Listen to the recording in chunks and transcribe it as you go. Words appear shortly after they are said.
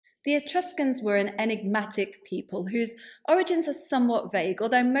The Etruscans were an enigmatic people whose origins are somewhat vague,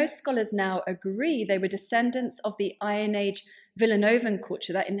 although most scholars now agree they were descendants of the Iron Age Villanovan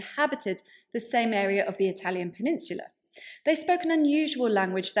culture that inhabited the same area of the Italian peninsula. They spoke an unusual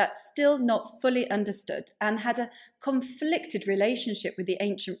language that's still not fully understood and had a conflicted relationship with the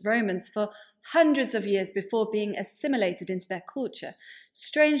ancient Romans for hundreds of years before being assimilated into their culture.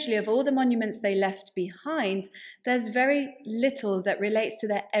 Strangely, of all the monuments they left behind, there's very little that relates to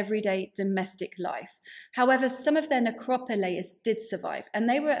their everyday domestic life. However, some of their necropolis did survive, and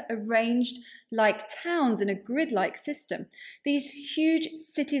they were arranged like towns in a grid-like system. These huge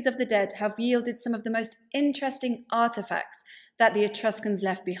cities of the dead have yielded some of the most interesting artifacts that the Etruscans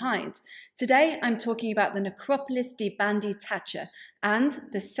left behind. Today, I'm talking about the Necropolis di Bandi Taccia and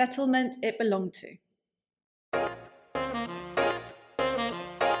the settlement it belonged to.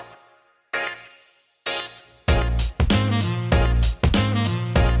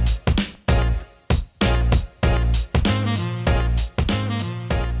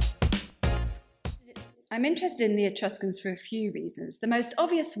 I'm interested in the Etruscans for a few reasons. The most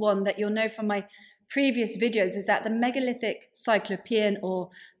obvious one that you'll know from my previous videos is that the megalithic cyclopean or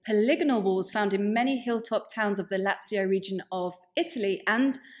polygonal walls found in many hilltop towns of the Lazio region of Italy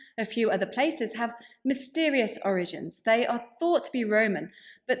and a few other places have mysterious origins. They are thought to be Roman,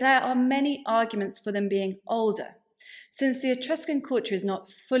 but there are many arguments for them being older. Since the Etruscan culture is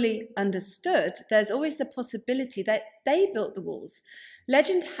not fully understood, there's always the possibility that they built the walls.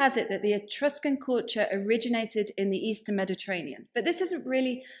 Legend has it that the Etruscan culture originated in the Eastern Mediterranean, but this isn't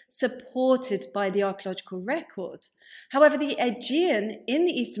really supported by the archaeological record. However, the Aegean in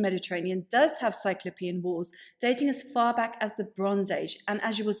the Eastern Mediterranean does have cyclopean walls dating as far back as the Bronze Age, and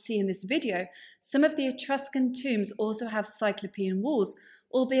as you will see in this video, some of the Etruscan tombs also have cyclopean walls,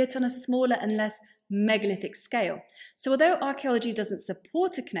 albeit on a smaller and less megalithic scale. So although archaeology doesn't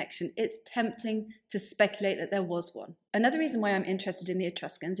support a connection, it's tempting to speculate that there was one. Another reason why I'm interested in the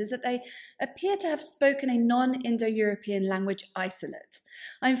Etruscans is that they appear to have spoken a non-Indo-European language isolate.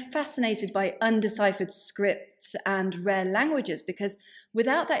 I'm fascinated by undeciphered scripts and rare languages because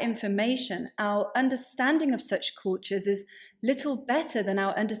without that information, our understanding of such cultures is little better than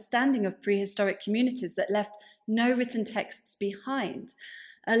our understanding of prehistoric communities that left no written texts behind.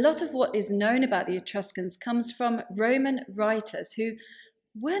 A lot of what is known about the Etruscans comes from Roman writers who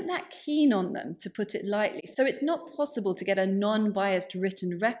weren't that keen on them, to put it lightly, so it's not possible to get a non-biased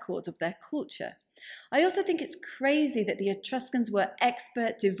written record of their culture. I also think it's crazy that the Etruscans were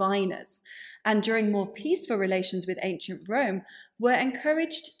expert diviners and during more peaceful relations with ancient Rome were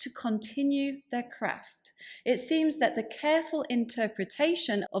encouraged to continue their craft. It seems that the careful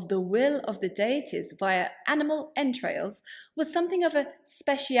interpretation of the will of the deities via animal entrails was something of a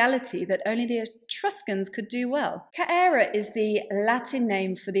speciality that only the Etruscans could do well. Caere is the Latin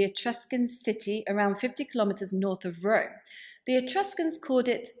name for the Etruscan city around 50 kilometers north of Rome. The Etruscans called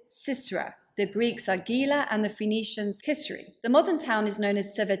it Sisera, the Greeks Argila, and the Phoenicians Kisri. The modern town is known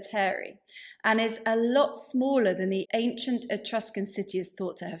as Seveteri and is a lot smaller than the ancient Etruscan city is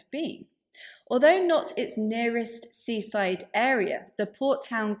thought to have been. Although not its nearest seaside area, the port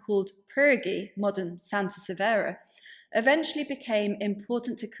town called Pyrgi, modern Santa Severa, eventually became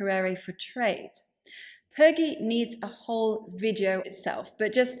important to Caere for trade. Pyrgi needs a whole video itself,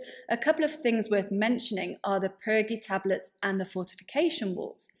 but just a couple of things worth mentioning are the Pyrgi tablets and the fortification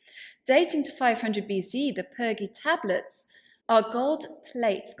walls. Dating to 500 BC, the Pyrgi tablets are gold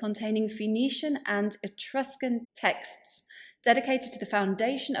plates containing Phoenician and Etruscan texts dedicated to the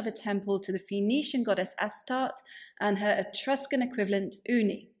foundation of a temple to the Phoenician goddess Astarte and her Etruscan equivalent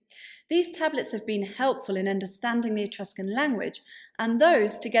Uni. These tablets have been helpful in understanding the Etruscan language, and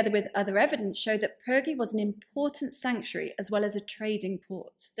those, together with other evidence, show that Pyrgi was an important sanctuary as well as a trading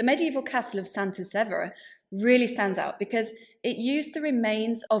port. The medieval castle of Santa Severa really stands out because it used the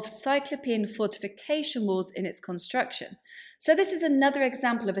remains of Cyclopean fortification walls in its construction. So this is another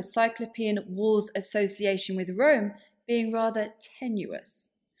example of a Cyclopean walls association with Rome being rather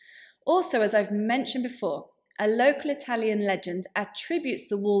tenuous. Also, as I've mentioned before, a local Italian legend attributes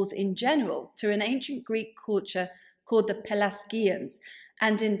the walls in general to an ancient Greek culture called the Pelasgians,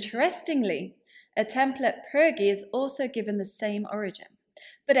 and interestingly, a temple at Pyrgi is also given the same origin.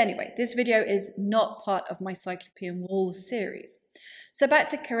 But anyway, this video is not part of my Cyclopean Walls series. So back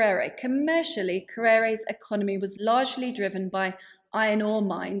to Caere. Commercially, Caere's economy was largely driven by iron ore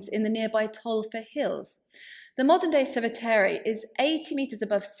mines in the nearby Tolfa Hills. The modern-day cemetery is 80 meters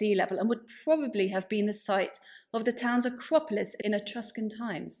above sea level and would probably have been the site of the town's Acropolis in Etruscan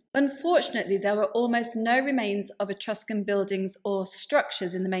times. Unfortunately, there were almost no remains of Etruscan buildings or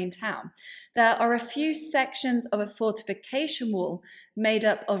structures in the main town. There are a few sections of a fortification wall made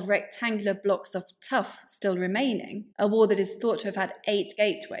up of rectangular blocks of tuff still remaining, a wall that is thought to have had 8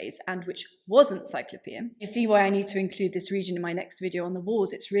 gateways and which wasn't Cyclopean. You see why I need to include this region in my next video on the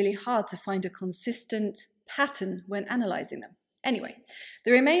walls. It's really hard to find a consistent pattern when analysing them. Anyway,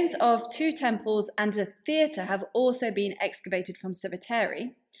 the remains of 2 temples and a theatre have also been excavated from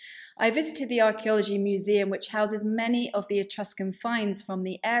Cemetery. I visited the Archaeology Museum, which houses many of the Etruscan finds from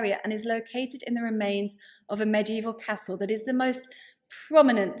the area and is located in the remains of a medieval castle that is the most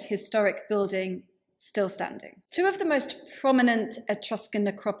prominent historic building still standing. 2 of the most prominent Etruscan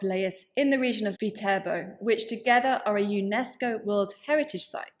necropolis in the region of Viterbo, which together are a UNESCO World Heritage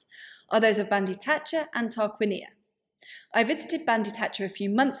Site, are those of Banditacha and Tarquinia. I visited Banditacha a few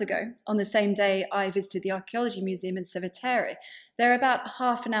months ago, on the same day I visited the Archaeology Museum in Cemetery. They're about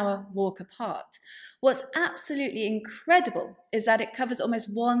half an hour walk apart. What's absolutely incredible is that it covers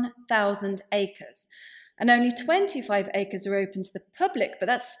almost 1,000 acres, and only 25 acres are open to the public, but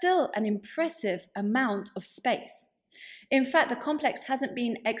that's still an impressive amount of space. In fact, the complex hasn't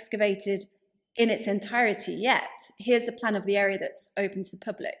been excavated in its entirety yet. Here's a plan of the area that's open to the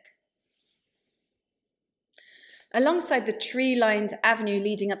public. Alongside the tree-lined avenue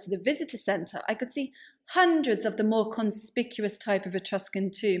leading up to the visitor centre, I could see hundreds of the more conspicuous type of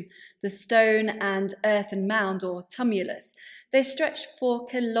Etruscan tomb, the stone and earthen mound or tumulus. They stretch for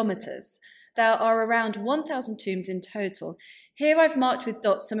kilometres. There are around 1,000 tombs in total. Here I've marked with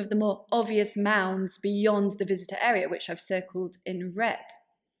dots some of the more obvious mounds beyond the visitor area, which I've circled in red.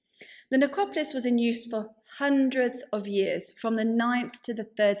 The necropolis was in use for hundreds of years, from the 9th to the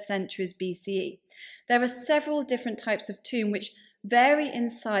 3rd centuries BCE. There are several different types of tomb which vary in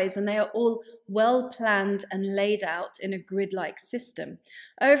size, and they are all well planned and laid out in a grid-like system.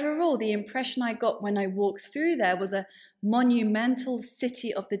 Overall, the impression I got when I walked through there was a monumental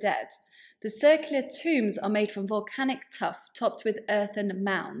city of the dead. The circular tombs are made from volcanic tuff topped with earthen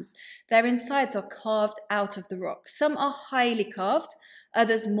mounds. Their insides are carved out of the rock. Some are highly carved,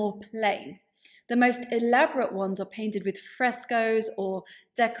 others more plain. The most elaborate ones are painted with frescoes or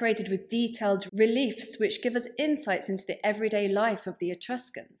decorated with detailed reliefs which give us insights into the everyday life of the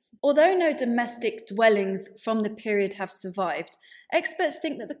Etruscans. Although no domestic dwellings from the period have survived, experts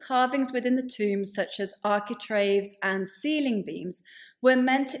think that the carvings within the tombs, such as architraves and ceiling beams, were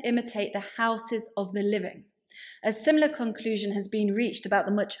meant to imitate the houses of the living. A similar conclusion has been reached about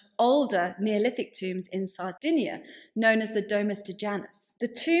the much older Neolithic tombs in Sardinia, known as the Domus de Janus. The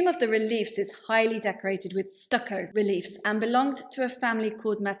tomb of the reliefs is highly decorated with stucco reliefs and belonged to a family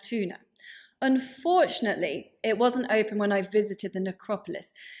called Matuna. Unfortunately, it wasn't open when I visited the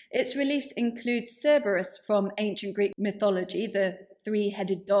necropolis. Its reliefs include Cerberus from ancient Greek mythology, the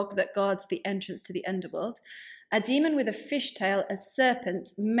 3-headed dog that guards the entrance to the underworld, a demon with a fishtail, a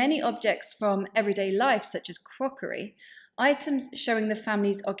serpent, many objects from everyday life such as crockery, items showing the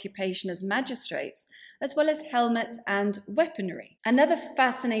family's occupation as magistrates, as well as helmets and weaponry. Another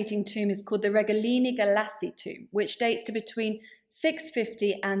fascinating tomb is called the Regalini Galassi tomb, which dates to between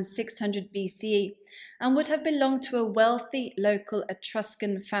 650 and 600 BCE and would have belonged to a wealthy local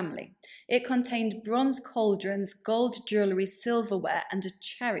Etruscan family. It contained bronze cauldrons, gold jewellery, silverware, and a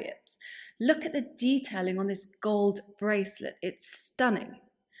chariot. Look at the detailing on this gold bracelet. It's stunning.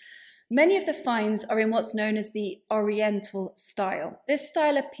 Many of the finds are in what's known as the Oriental style. This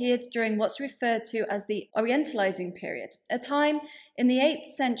style appeared during what's referred to as the Orientalizing period, a time in the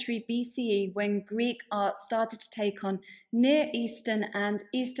 8th century BCE when Greek art started to take on Near Eastern and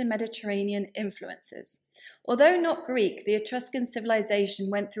Eastern Mediterranean influences. Although not Greek, the Etruscan civilization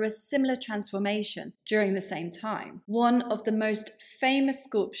went through a similar transformation during the same time. One of the most famous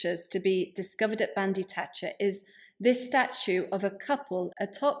sculptures to be discovered at Banditacha is this statue of a couple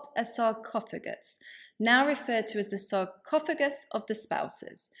atop a sarcophagus, now referred to as the sarcophagus of the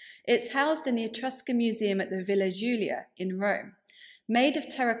spouses. It's housed in the Etruscan Museum at the Villa Giulia in Rome. Made of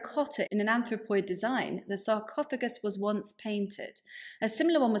terracotta in an anthropoid design, the sarcophagus was once painted. A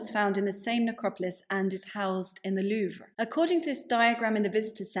similar one was found in the same necropolis and is housed in the Louvre. According to this diagram in the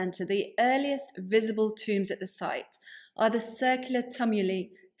visitor centre, the earliest visible tombs at the site are the circular tumuli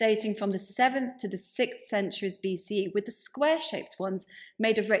dating from the 7th to the 6th centuries BCE, with the square-shaped ones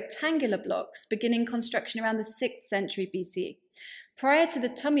made of rectangular blocks beginning construction around the 6th century BCE. Prior to the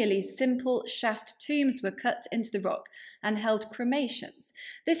tumuli, simple shaft tombs were cut into the rock and held cremations.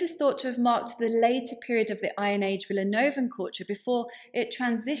 This is thought to have marked the later period of the Iron Age Villanovan culture before it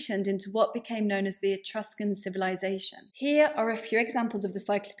transitioned into what became known as the Etruscan civilization. Here are a few examples of the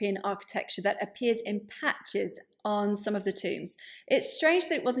Cyclopean architecture that appears in patches on some of the tombs. It's strange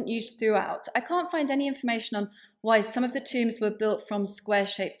that it wasn't used throughout. I can't find any information on why some of the tombs were built from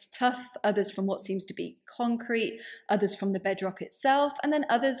square-shaped tuff, others from what seems to be concrete, others from the bedrock itself, and then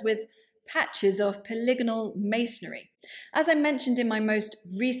others with patches of polygonal masonry. As I mentioned in my most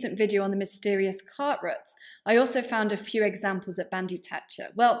recent video on the mysterious cart ruts, I also found a few examples at Banditacha.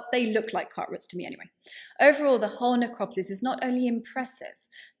 Well, they look like cart ruts to me anyway. Overall, the whole necropolis is not only impressive,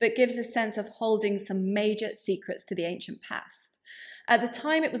 but gives a sense of holding some major secrets to the ancient past. At the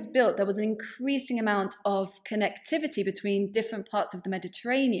time it was built, there was an increasing amount of connectivity between different parts of the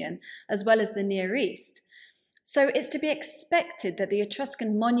Mediterranean, as well as the Near East. So it's to be expected that the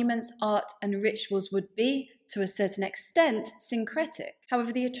Etruscan monuments, art, and rituals would be, to a certain extent, syncretic.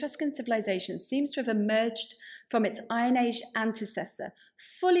 However, the Etruscan civilization seems to have emerged from its Iron Age antecessor,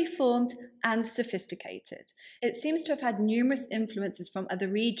 fully formed and sophisticated. It seems to have had numerous influences from other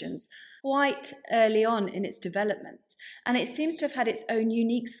regions quite early on in its development, and it seems to have had its own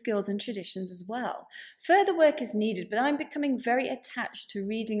unique skills and traditions as well. Further work is needed, but I'm becoming very attached to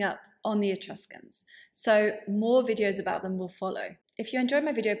reading up on the Etruscans, so more videos about them will follow. If you enjoyed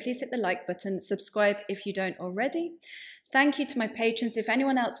my video, please hit the like button, subscribe if you don't already. Thank you to my patrons. If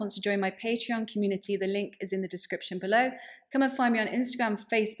anyone else wants to join my Patreon community, the link is in the description below. Come and find me on Instagram,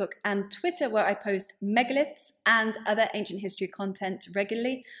 Facebook, and Twitter, where I post megaliths and other ancient history content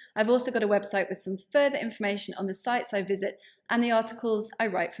regularly. I've also got a website with some further information on the sites I visit and the articles I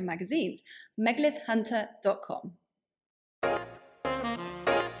write for magazines, megalithhunter.com.